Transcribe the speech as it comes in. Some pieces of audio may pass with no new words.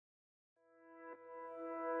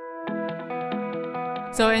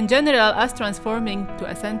So in general, us transforming to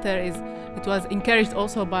a center it was encouraged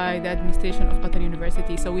also by the administration of Qatar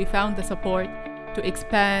University. So we found the support to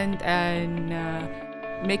expand and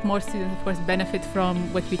make more students, of course, benefit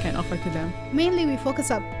from what we can offer to them. Mainly we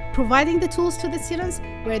focus on providing the tools to the students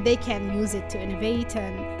where they can use it to innovate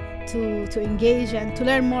and to engage and to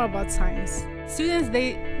learn more about science. Students,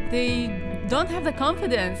 they don't have the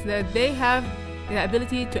confidence that they have the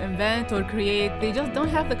ability to invent or create. They just don't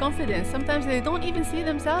have the confidence. Sometimes they don't even see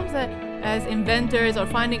themselves as inventors or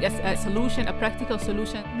finding a solution, a practical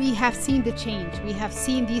solution. We have seen the change. We have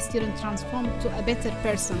seen these students transform to a better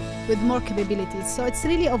person with more capabilities. So it's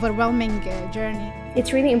really overwhelming journey.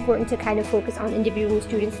 It's really important to kind of focus on individual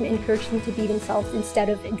students and encourage them to be themselves instead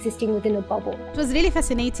of existing within a bubble. It was really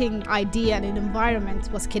fascinating idea and an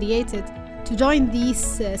environment was created to join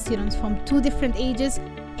these students from two different ages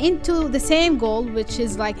into the same goal, which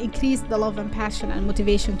is like increase the love and passion and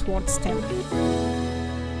motivation towards STEM.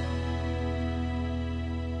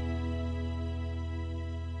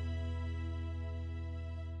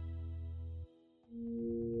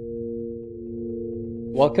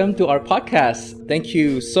 Welcome to our podcast. Thank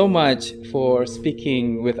you so much for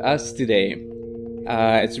speaking with us today.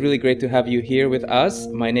 It's really great to have you here with us.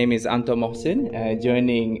 My name is Anto Mohsin.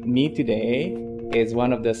 Joining me today is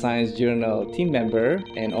one of the Science Journal team member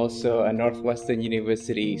and also a Northwestern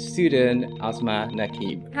University student, Asma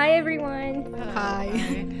Nakib. Hi everyone. Hi.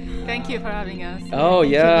 Thank you for having us. Oh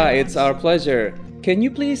yeah, it's our pleasure. Can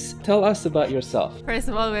you please tell us about yourself? First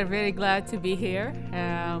of all, we're very glad to be here.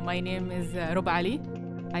 My name is Ruba Ali.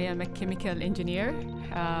 I am a chemical engineer,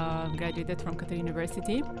 graduated from Qatar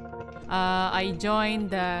University. I joined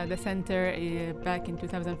the center back in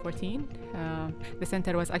 2014. The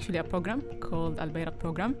center was actually a program called Al Bayrak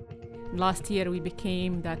program. Last year we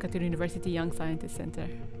became the Qatar University Young Scientist Center.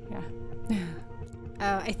 Yeah.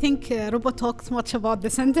 I think Ruba talked much about the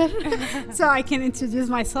center, so I can introduce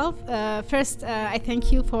myself. First, I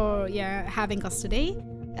thank you for having us today.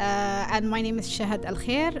 And my name is Shahad Al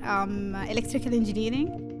Khair. I'm electrical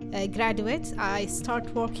engineering graduate. I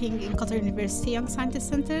started working in Qatar University Young Scientist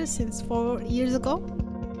Center since 4 years ago.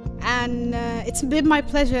 And it's been my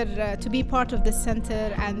pleasure to be part of this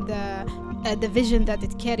center and the vision that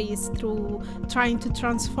it carries through trying to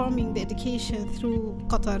transforming the education through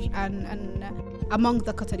Qatar and among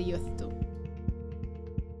the Qatari youth too.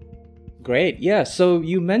 Great. Yeah. So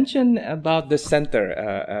you mentioned about the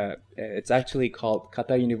center. It's actually called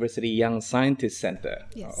Qatar University Young Scientist Center,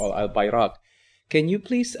 yes, or Al Bayrak. Can you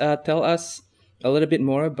please tell us a little bit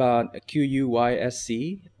more about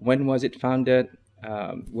QUYSC? When was it founded?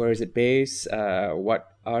 Where is it based? What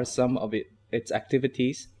are some of its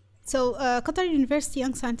activities? So Qatar University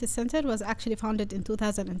Young Scientist Center was actually founded in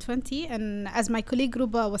 2020, and as my colleague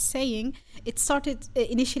Ruba was saying, it started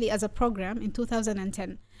initially as a program in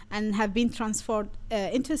 2010 and have been transformed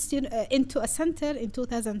into a center in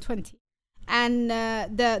 2020. And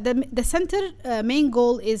the center main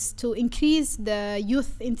goal is to increase the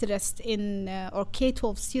youth interest in or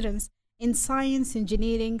K-12 students in science,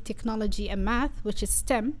 engineering, technology, and math, which is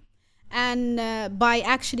STEM. And by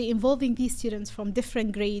actually involving these students from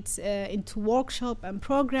different grades into workshop and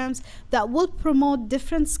programs that will promote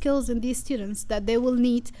different skills in these students that they will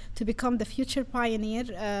need to become the future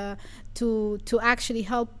pioneer to actually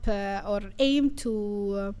help or aim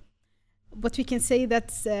to what we can say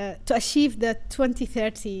that's to achieve the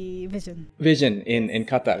 2030 vision. Vision in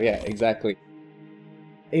Qatar, yeah, exactly.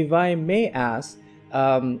 If I may ask,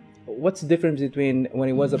 what's the difference between when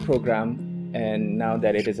it was a program and now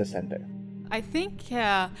that it is a center? I think,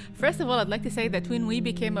 first of all, I'd like to say that when we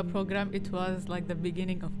became a program, it was like the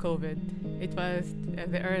beginning of COVID. It was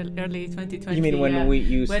the early 2020. You mean when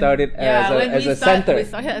you started as a center? We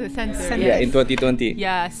started as a center. Yeah, in 2020.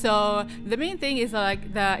 Yeah, so the main thing is like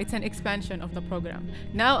it's an expansion of the program.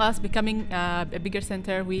 Now, us becoming a bigger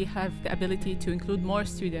center, we have the ability to include more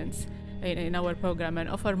students in our program and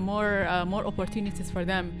offer more opportunities for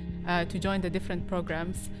them to join the different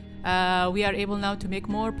programs. We are able now to make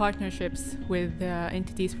more partnerships with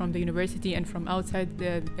entities from the university and from outside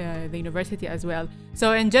the university as well.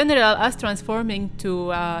 So in general, us transforming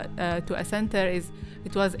to a center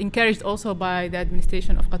it was encouraged also by the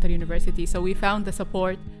administration of Qatar University. So we found the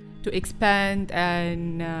support to expand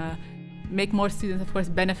and make more students, of course,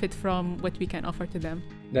 benefit from what we can offer to them.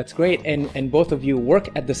 That's great. And both of you work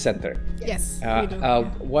at the center. Yes, we do.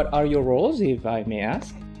 What are your roles, if I may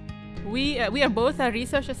ask? We are both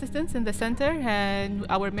research assistants in the center, and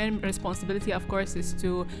our main responsibility, of course, is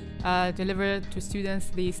to deliver to students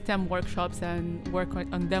the STEM workshops and work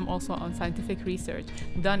on them also on scientific research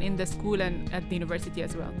done in the school and at the university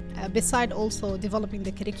as well. Beside also developing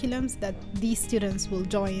the curriculums that these students will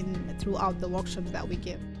join throughout the workshops that we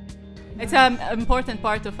give. It's an important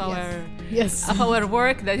part of our yes. of our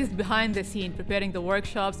work that is behind the scene, preparing the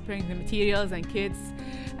workshops, preparing the materials and kits.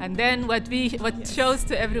 And then what shows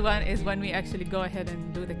to everyone is when we actually go ahead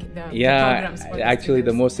and do the programs. Actually,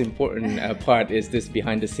 the most important part is this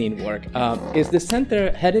behind-the-scene work. Is the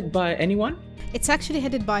center headed by anyone? It's actually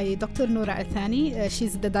headed by Dr. Noura Al-Thani.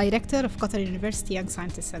 She's the director of Qatar University Young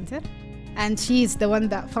Scientist Center. And she's the one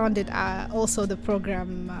that founded also the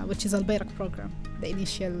program, which is Al-Bayrak program, the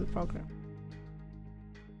initial program.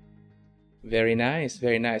 Very nice,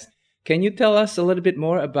 very nice. Can you tell us a little bit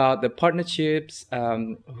more about the partnerships?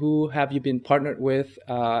 Who have you been partnered with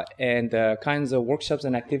and the kinds of workshops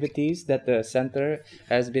and activities that the center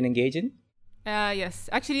has been engaged in? Yes.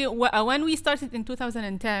 Actually, when we started in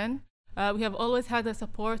 2010, we have always had the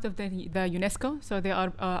support of the UNESCO, so they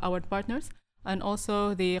are our partners, and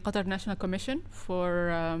also the Qatar National Commission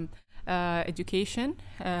for education.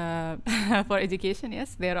 For education,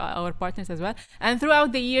 yes, they are our partners as well. And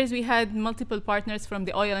throughout the years, we had multiple partners from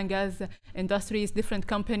the oil and gas industries, different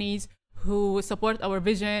companies who support our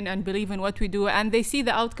vision and believe in what we do, and they see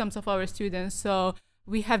the outcomes of our students. So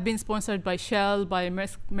we have been sponsored by Shell, by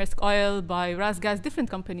Maersk Oil, by RasGas, different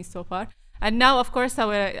companies so far. And now, of course,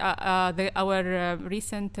 our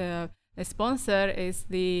recent sponsor is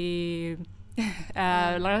the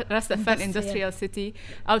Ras Laffan Industrial City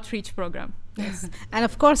Outreach Program. Yes. And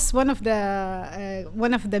of course, one of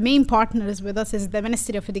the main partners with us is the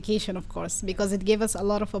Ministry of Education, of course, because it gave us a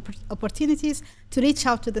lot of opportunities to reach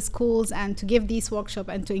out to the schools and to give these workshops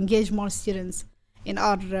and to engage more students in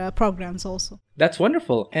our programs also. That's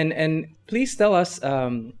wonderful. And please tell us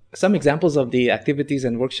some examples of the activities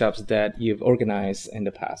and workshops that you've organized in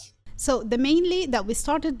the past. So mainly that we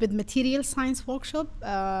started with material science workshop,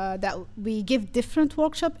 that we give different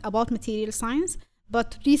workshop about material science.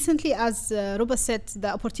 But recently, as Ruba said,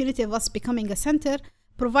 the opportunity of us becoming a center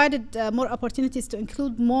provided more opportunities to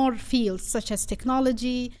include more fields such as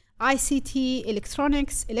technology, ICT,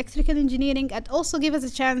 electronics, electrical engineering, and also give us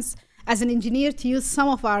a chance as an engineer to use some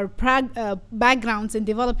of our backgrounds in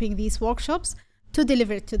developing these workshops to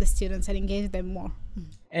deliver it to the students and engage them more.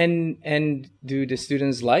 And do the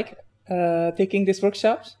students like taking these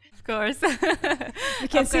workshops? Of course. We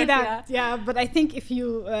can see that. Yeah, but I think if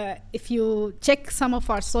you check some of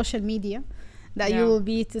our social media, that you will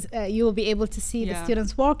be able to see the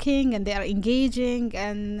students working and they are engaging,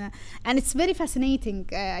 and it's very fascinating,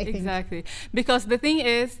 I think. Exactly. Because the thing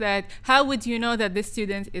is that how would you know that this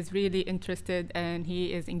student is really interested and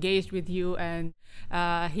he is engaged with you and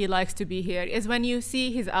he likes to be here, is when you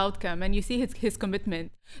see his outcome and you see his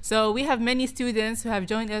commitment. So we have many students who have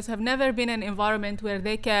joined us who have never been in an environment where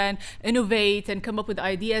they can innovate and come up with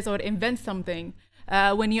ideas or invent something.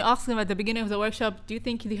 When you ask them at the beginning of the workshop, do you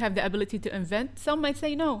think you have the ability to invent? Some might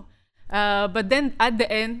say no. But then at the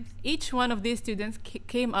end, each one of these students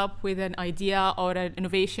came up with an idea or an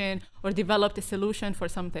innovation or developed a solution for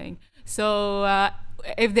something. So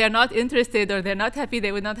if they're not interested or they're not happy,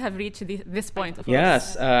 they would not have reached this point. Of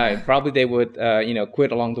yes, probably they would,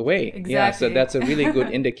 quit along the way. Exactly. Yeah, so that's a really good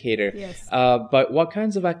indicator. Yes. But what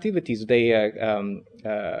kinds of activities? Do they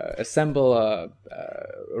assemble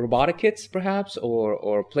robotic kits, perhaps,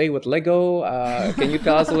 or play with Lego? Can you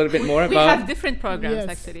tell us a little bit more about? We have different programs, Yes.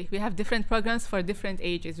 actually. We have different programs for different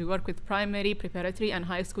ages. We work with primary, preparatory, and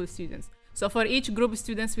high school students. So for each group of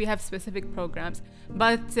students, we have specific programs.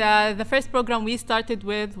 But the first program we started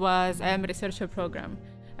with was I Am a Researcher program.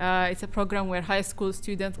 It's a program where high school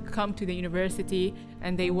students come to the university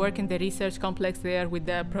and they work in the research complex there with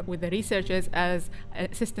the researchers as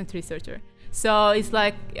assistant researcher. So it's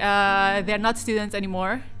like they're not students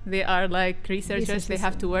anymore. They are like researchers. They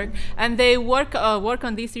have to work, and they work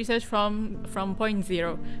on this research from point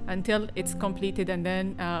zero until it's completed and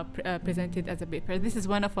then presented as a paper. This is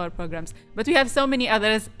one of our programs, but we have so many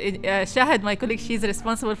others. Shahad, my colleague, she's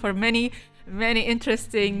responsible for many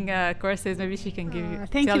interesting courses. Maybe she can give you.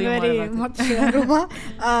 Thank you very much, Ruba.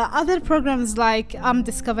 Other programs like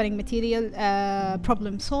Discovering Material,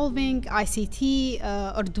 Problem Solving, ICT,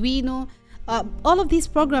 Arduino. all of these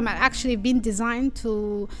programs are actually been designed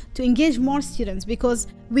to engage more students, because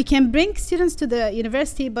we can bring students to the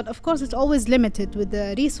university, but of course it's always limited with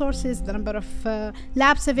the resources, the number of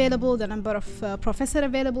labs available, the number of professors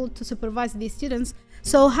available to supervise these students.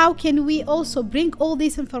 So how can we also bring all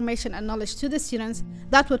this information and knowledge to the students?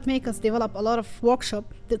 That would make us develop a lot of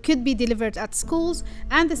workshops that could be delivered at schools,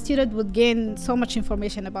 and the student would gain so much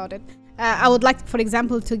information about it. I would like, for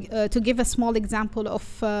example, to give a small example of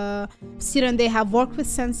students. They have worked with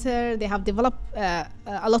sensor, they have developed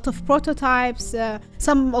a lot of prototypes.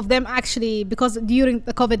 Some of them actually, because during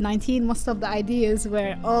the COVID-19, most of the ideas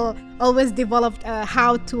were always developed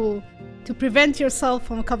how to prevent yourself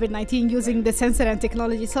from COVID-19 using the sensor and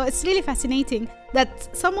technology. So it's really fascinating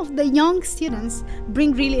that some of the young students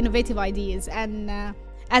bring really innovative ideas. And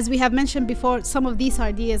as we have mentioned before, some of these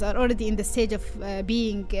ideas are already in the stage of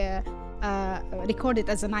being recorded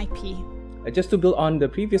as an IP. Just to build on the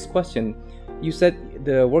previous question, you said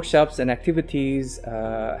the workshops and activities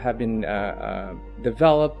have been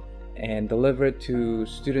developed and delivered to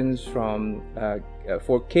students from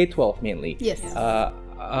for K-12 mainly. Yes.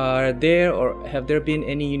 Are there or have there been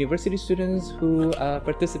any university students who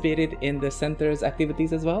participated in the center's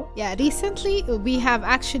activities as well? Yeah, recently we have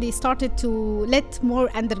actually started to let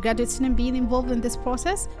more undergraduate students be involved in this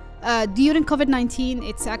process. During COVID-19,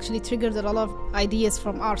 it's actually triggered a lot of ideas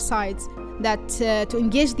from our sides that to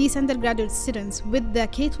engage these undergraduate students with the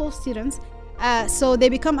K-12 students, so they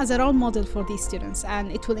become as a role model for these students,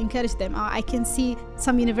 and it will encourage them. I can see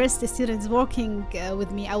some university students working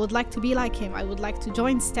with me. I would like to be like him. I would like to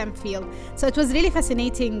join STEM field. So it was really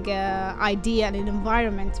fascinating idea, and an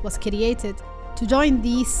environment was created to join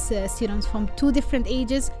these students from two different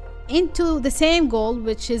ages into the same goal,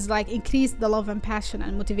 which is like increase the love and passion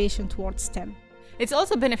and motivation towards STEM. It's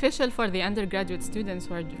also beneficial for the undergraduate students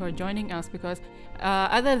who are joining us, because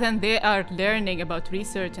other than they are learning about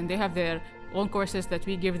research and they have their own courses that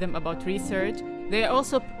we give them about research, they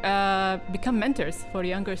also become mentors for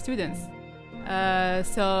younger students.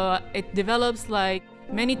 So it develops like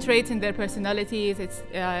many traits in their personalities. It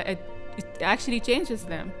actually changes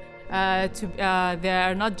them. They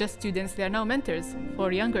are not just students, they are now mentors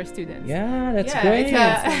for younger students. Yeah, that's great.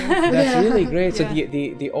 That's really great. So Yeah.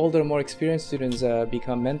 the older, more experienced students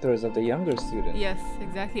become mentors of the younger students. Yes,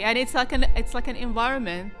 exactly. And it's like an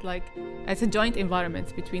environment, like it's a joint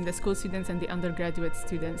environment between the school students and the undergraduate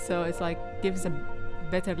students. So it's like gives a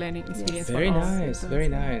better learning experience. Very for all. nice, very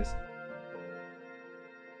nice.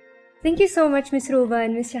 Thank you so much, Ms. Ruba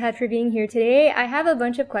and Ms. Shahad, for being here today. I have a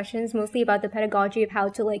bunch of questions, mostly about the pedagogy of how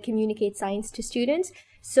to communicate science to students.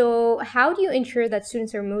 So how do you ensure that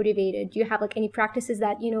students are motivated? Do you have any practices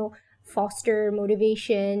that, foster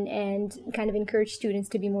motivation and kind of encourage students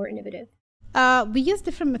to be more innovative? We use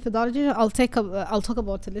different methodologies. I'll talk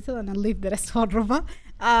about a little, and I'll leave the rest for Ruba.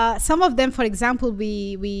 Some of them, for example,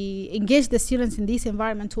 we engage the students in this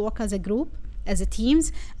environment to work as a group, as a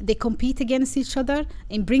teams. They compete against each other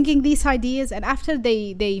in bringing these ideas, and after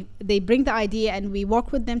they bring the idea and we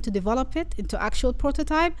work with them to develop it into actual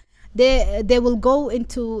prototype, they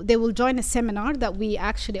will join a seminar that we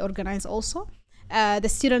actually organize also. The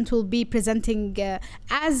student will be presenting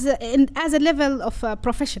as a level of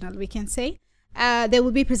professional, we can say. They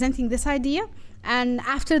will be presenting this idea, and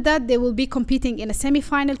after that they will be competing in a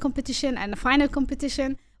semi-final competition and a final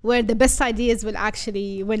competition where the best ideas will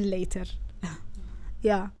actually win later.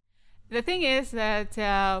 Yeah. The thing is that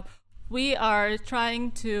we are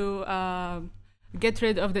trying to get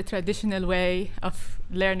rid of the traditional way of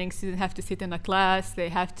learning. Students have to sit in a class, they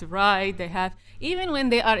have to write, even when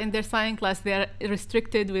they are in their science class, they are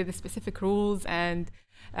restricted with specific rules, and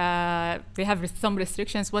they have some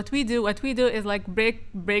restrictions. What we do is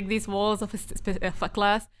break these walls of a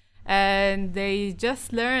class, and they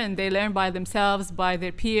just learn. They learn by themselves, by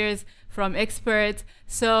their peers, from experts.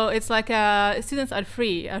 So it's like students are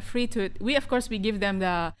free to it. We give them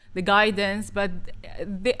the guidance, but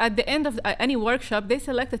at the end of any workshop, they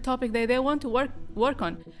select a topic that they want to work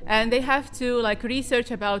on, and they have to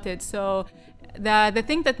research about it. So the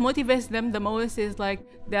thing that motivates them the most is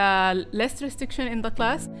the less restriction in the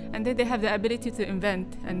class, and then they have the ability to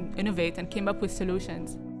invent and innovate and come up with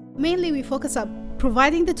solutions. Mainly we focus on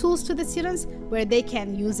providing the tools to the students where they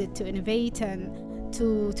can use it to innovate and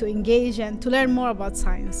to engage and to learn more about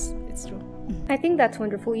science. It's true. I think that's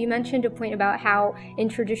wonderful. You mentioned a point about how in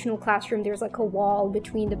traditional classroom there's a wall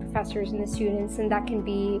between the professors and the students, and that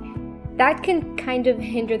can kind of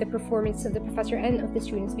hinder the performance of the professor and of the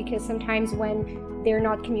students, because sometimes when they're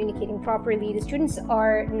not communicating properly, the students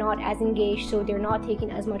are not as engaged, so they're not taking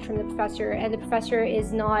as much from the professor, and the professor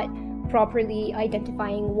is not properly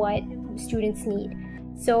identifying what students need.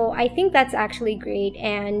 So I think that's actually great,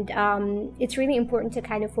 and it's really important to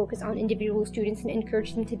kind of focus on individual students and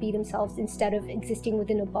encourage them to be themselves instead of existing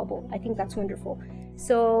within a bubble. I think that's wonderful.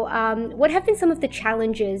 So what have been some of the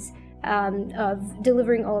challenges of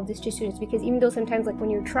delivering all of this to students? Because even though sometimes, like, when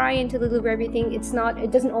you're trying to deliver everything, it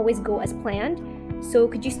doesn't always go as planned. So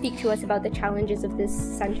could you speak to us about the challenges of this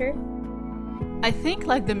center? I think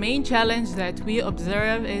like the main challenge that we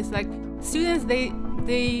observe is like students,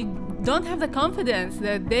 they don't have the confidence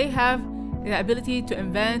that they have the ability to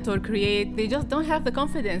invent or create. They just don't have the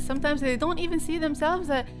confidence. Sometimes they don't even see themselves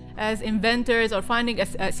as inventors or finding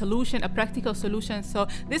a solution, a practical solution. So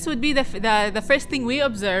this would be the first thing we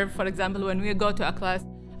observe. For example, when we go to a class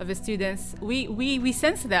of the students, we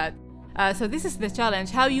sense that. So this is the challenge: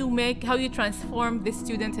 how you transform the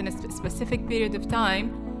students in a specific period of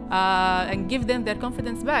time and give them their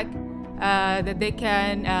confidence back. That they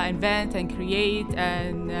can invent and create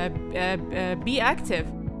and be active.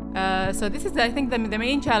 So this is, I think, the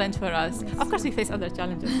main challenge for us. Of course, we face other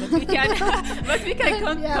challenges, but we can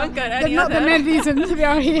conquer any other. Not the main reason we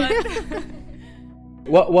are here.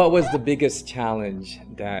 What was the biggest challenge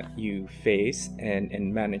that you faced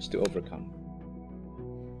and managed to overcome?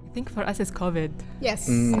 I think for us it's COVID. Yes.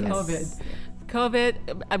 COVID,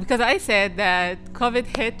 because I said that COVID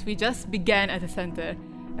hit, we just began at the center.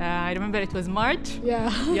 I remember it was March.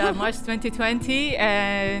 March 2020,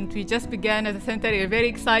 and we just began at the center. We were very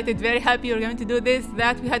excited, very happy. We were going to do this,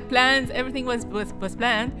 that. We had plans. Everything was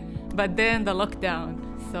planned, but then the lockdown.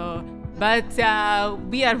 But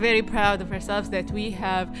we are very proud of ourselves that we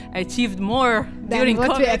have achieved more during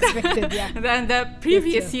what COVID we expected, than the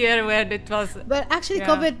previous year when it was. But actually,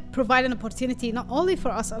 COVID provided an opportunity not only for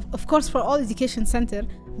us, of course, for all education center,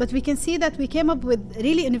 but we can see that we came up with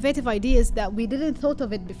really innovative ideas that we didn't thought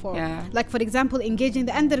of it before. Like, for example, engaging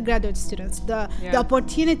the undergraduate students, the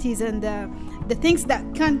opportunities and the things that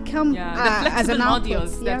can come as an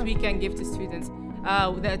modules that we can give to students.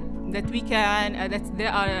 That we can that they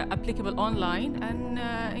are applicable online and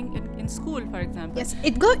in school, for example. Yes,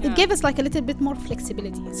 it gave us like a little bit more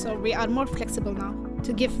flexibility. So we are more flexible now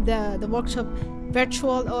to give the workshop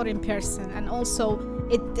virtual or in person, and also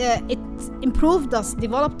it improved us,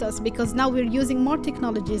 developed us, because now we're using more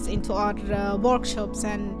technologies into our workshops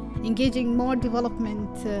and engaging more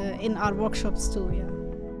development in our workshops too.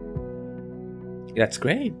 That's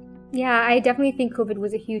great. Yeah, I definitely think COVID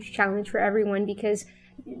was a huge challenge for everyone because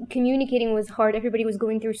communicating was hard. Everybody was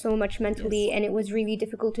going through so much mentally, and it was really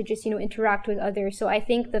difficult to just, interact with others. So I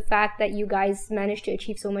think the fact that you guys managed to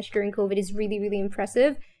achieve so much during COVID is really, really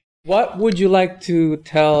impressive. What would you like to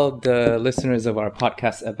tell the listeners of our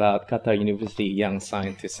podcast about Qatar University Young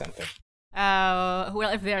Scientist Center?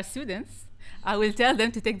 Well, if they are students, I will tell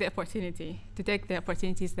them to take the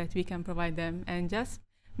opportunities that we can provide them, and just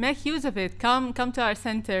make use of it. Come to our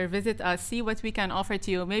center, visit us, see what we can offer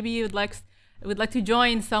to you. Maybe you would like to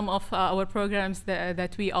join some of our programs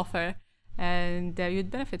that we offer, and you'd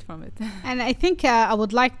benefit from it. And I think I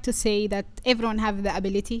would like to say that everyone have the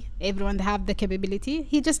ability, everyone have the capability.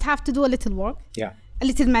 He just have to do a little work. A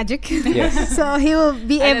little magic. Yes. So he will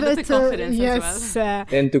be able to. Confidence as well.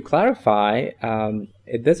 And to clarify,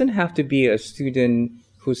 it doesn't have to be a student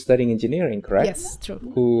who's studying engineering, correct? Yes, true.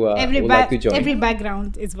 Who would like to join. Every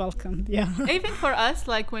background is welcome. Even for us,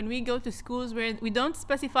 like when we go to schools where we don't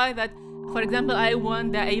specify that, for example, I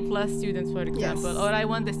want the A+ students, for example, or I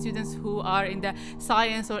want the students who are in the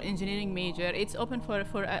science or engineering major. It's open for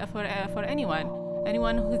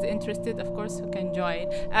anyone who's interested, of course, who can join.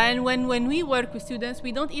 And when we work with students,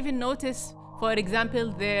 we don't even notice, for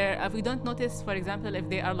example, we don't notice, for example, if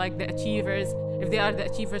they are like the achievers, if they are the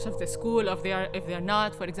achievers of the school, or if they are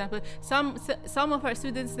not. For example, some of our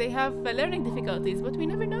students, they have learning difficulties, but we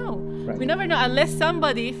never know. Right. We never know unless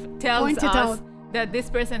somebody tells us out that this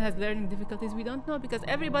person has learning difficulties. We don't know, because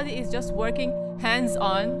everybody is just working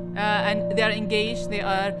hands-on, and they are engaged, they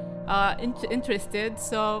are interested.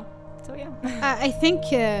 So yeah. I think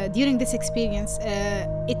during this experience,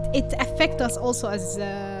 it affects us also as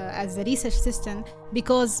a research assistant,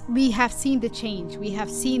 because we have seen the change. We have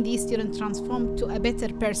seen these students transform to a better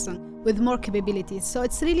person with more capabilities. So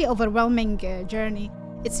it's really overwhelming journey.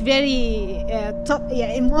 It's very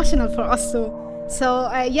emotional for us too. So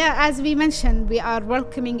as we mentioned, we are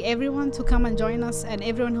welcoming everyone to come and join us, and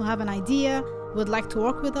everyone who have an idea would like to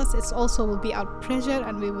work with us. It also will be our pleasure,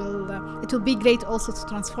 and we will. It will be great also to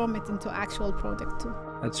transform it into actual product too.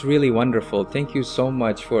 That's really wonderful. Thank you so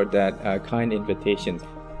much for that kind invitation.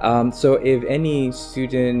 So if any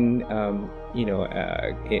student,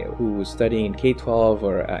 who's studying in K-12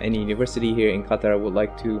 or any university here in Qatar would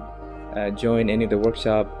like to join any of the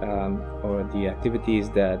workshop or the activities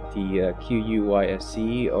that the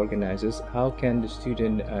QUYSC organizes, how can the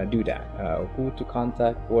student do that? Who to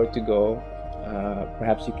contact, where to go?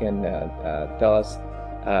 Perhaps you can tell us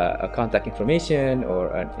a contact information or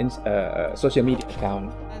a social media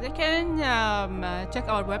account. They can check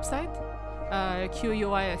our website,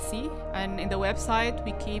 QUYSC, and in the website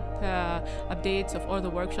we keep updates of all the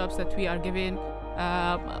workshops that we are giving.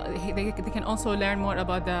 They can also learn more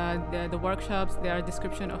about the workshops. There are a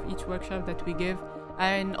description of each workshop that we give,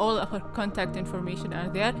 and all of our contact information are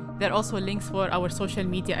there. There are also links for our social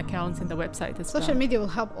media accounts in the website as well. Social media will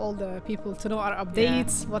help all the people to know our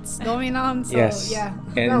updates, what's going on. So, yes. yeah.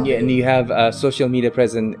 And you have social media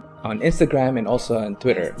present on Instagram and also on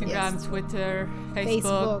Twitter. Instagram, Yes. Twitter,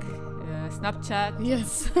 Facebook. Snapchat,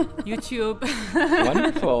 Yes. YouTube.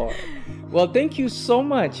 Wonderful. Well, thank you so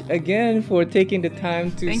much again for taking the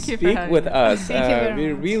time to speak with us. Thank you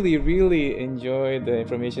very we much. really enjoyed the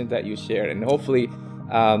information that you shared, and hopefully,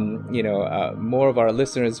 more of our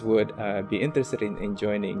listeners would be interested in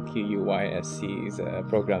joining QUYSC's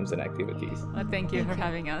programs and activities. Well, thank you for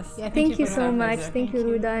having us. Yeah, Thank you for so having much. us. Thank you,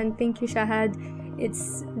 Ruda, and thank you, Shahad.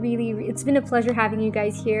 It's been a pleasure having you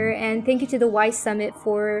guys here, and thank you to the WISE Summit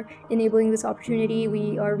for enabling this opportunity.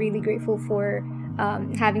 We are really grateful for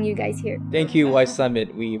having you guys here. Thank you, WISE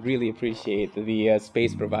Summit. We really appreciate the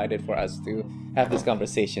space provided for us to have this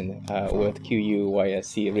conversation with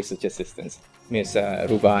QUYSC research assistants, Ms.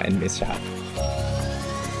 Ruba and Ms. Shahad.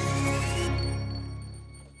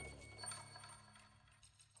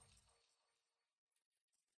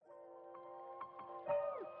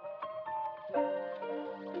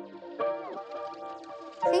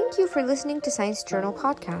 Thank you for listening to Science Journal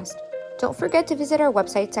Podcast. Don't forget to visit our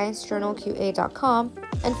website sciencejournalqa.com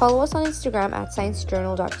and follow us on Instagram at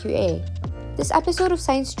sciencejournal.qa. This episode of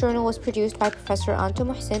Science Journal was produced by Professor Anto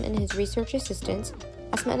Mohsin and his research assistants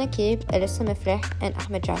Asma Nakib, Elissa Mifreh, and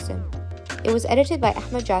Ahmed Jassim. It was edited by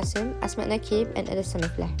Ahmed Jassim, Asma Nakib, and Elissa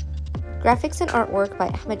Mifreh. Graphics and artwork by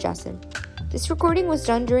Ahmed Jassim. This recording was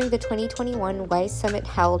done during the 2021 WISE Summit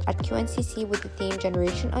held at QNCC with the theme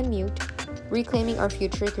Generation Unmute, Reclaiming Our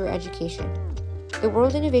Future Through Education. The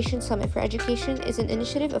World Innovation Summit for Education is an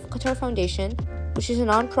initiative of Qatar Foundation, which is a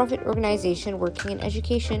non-profit organization working in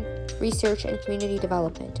education, research, and community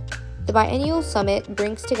development. The biennial summit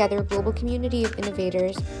brings together a global community of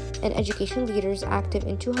innovators and education leaders active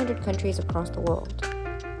in 200 countries across the world.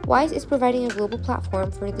 WISE is providing a global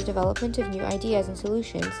platform for the development of new ideas and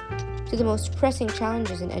solutions to the most pressing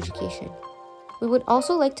challenges in education. We would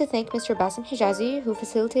also like to thank Mr. Bassem Hijazi, who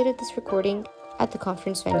facilitated this recording at the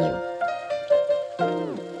conference venue.